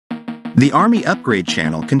The Army Upgrade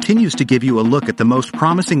channel continues to give you a look at the most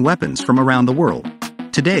promising weapons from around the world.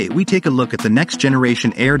 Today we take a look at the Next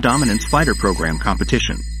Generation Air Dominance Fighter Program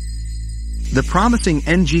competition. The promising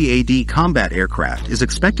NGAD combat aircraft is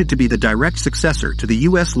expected to be the direct successor to the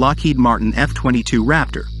U.S. Lockheed Martin F-22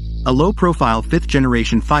 Raptor, a low-profile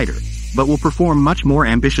fifth-generation fighter, but will perform much more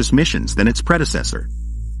ambitious missions than its predecessor.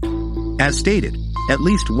 As stated, at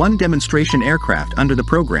least one demonstration aircraft under the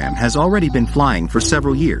program has already been flying for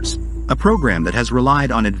several years, a program that has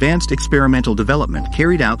relied on advanced experimental development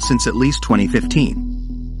carried out since at least 2015.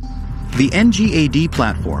 The NGAD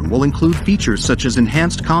platform will include features such as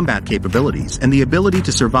enhanced combat capabilities and the ability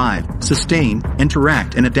to survive, sustain,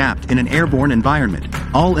 interact and adapt in an airborne environment,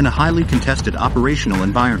 all in a highly contested operational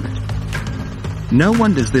environment. No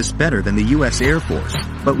one does this better than the U.S. Air Force,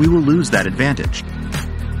 but we will lose that advantage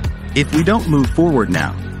if we don't move forward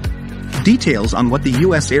now. Details on what the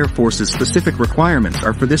U.S. Air Force's specific requirements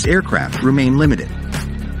are for this aircraft remain limited.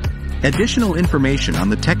 Additional information on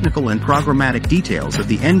the technical and programmatic details of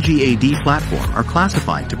the NGAD platform are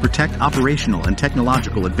classified to protect operational and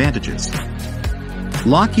technological advantages.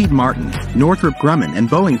 Lockheed Martin, Northrop Grumman and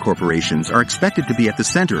Boeing corporations are expected to be at the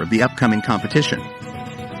center of the upcoming competition.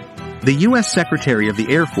 The U.S. Secretary of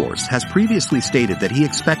the Air Force has previously stated that he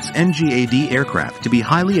expects NGAD aircraft to be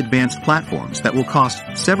highly advanced platforms that will cost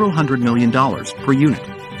several $100 million per unit.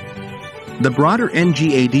 The broader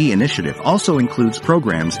NGAD initiative also includes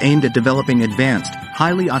programs aimed at developing advanced,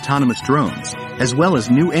 highly autonomous drones, as well as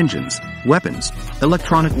new engines, weapons,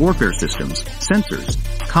 electronic warfare systems, sensors,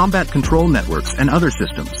 combat control networks and other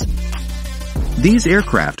systems. These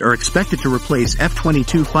aircraft are expected to replace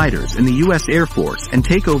F-22 fighters in the U.S. Air Force and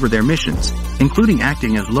take over their missions, including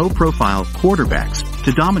acting as low-profile quarterbacks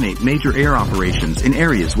to dominate major air operations in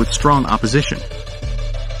areas with strong opposition.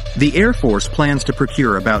 The Air Force plans to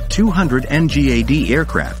procure about 200 NGAD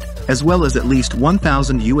aircraft, as well as at least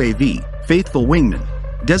 1,000 UAV, Faithful Wingmen,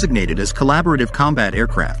 designated as Collaborative Combat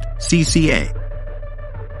Aircraft, CCA.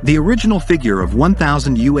 The original figure of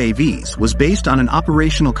 1,000 UAVs was based on an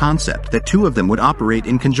operational concept that 2 of them would operate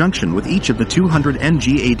in conjunction with each of the 200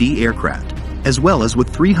 NGAD aircraft, as well as with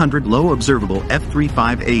 300 low-observable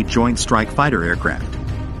F-35A Joint Strike Fighter aircraft.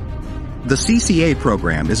 The CCA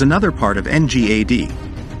program is another part of NGAD.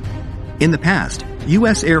 In the past,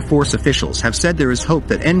 U.S. Air Force officials have said there is hope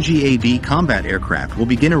that NGAD combat aircraft will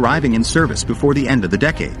begin arriving in service before the end of the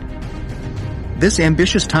decade. This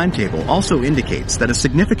ambitious timetable also indicates that a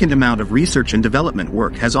significant amount of research and development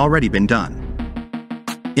work has already been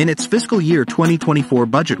done. In its fiscal year 2024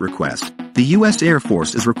 budget request, the U.S. Air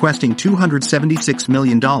Force is requesting $276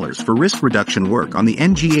 million for risk reduction work on the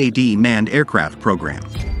NGAD manned aircraft program.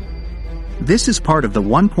 This is part of the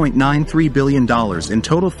 $1.93 billion in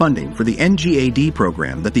total funding for the NGAD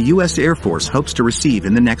program that the U.S. Air Force hopes to receive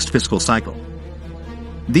in the next fiscal cycle.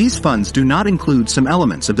 These funds do not include some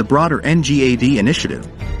elements of the broader NGAD initiative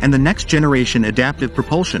and the Next Generation Adaptive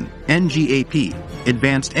Propulsion (NGAP)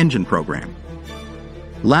 Advanced Engine Program.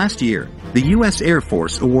 Last year, the U.S. Air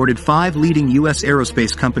Force awarded 5 leading U.S.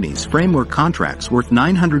 aerospace companies framework contracts worth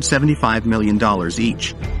 $975 million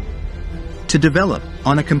each to develop,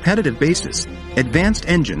 on a competitive basis, advanced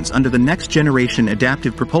engines under the Next Generation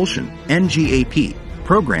Adaptive Propulsion (NGAP)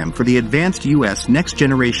 program for the Advanced U.S. Next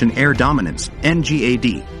Generation Air Dominance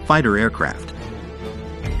 (NGAD) fighter aircraft.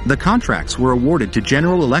 The contracts were awarded to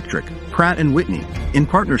General Electric, Pratt & Whitney, in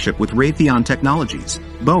partnership with Raytheon Technologies,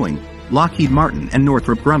 Boeing, Lockheed Martin and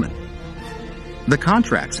Northrop Grumman. The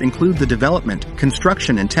contracts include the development,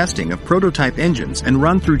 construction and testing of prototype engines and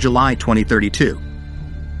run through July 2032.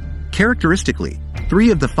 Characteristically,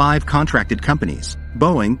 3 of the 5 contracted companies,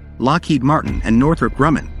 Boeing, Lockheed Martin and Northrop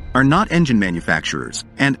Grumman, are not engine manufacturers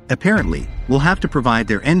and, apparently, will have to provide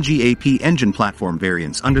their NGAP engine platform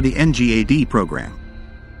variants under the NGAD program.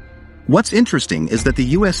 What's interesting is that the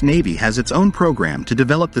U.S. Navy has its own program to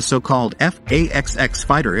develop the so-called F/A-XX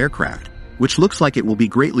fighter aircraft, which looks like it will be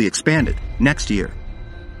greatly expanded next year.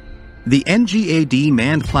 The NGAD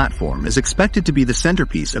manned platform is expected to be the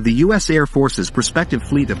centerpiece of the U.S. Air Force's prospective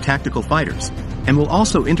fleet of tactical fighters, and will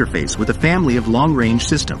also interface with a family of long-range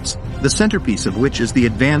systems, the centerpiece of which is the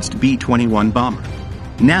advanced B-21 bomber.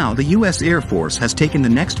 Now the U.S. Air Force has taken the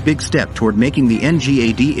next big step toward making the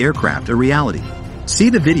NGAD aircraft a reality. See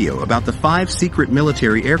the video about the 5 secret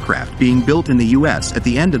military aircraft being built in the U.S. at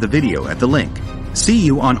the end of the video at the link. See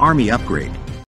you on Army Upgrade.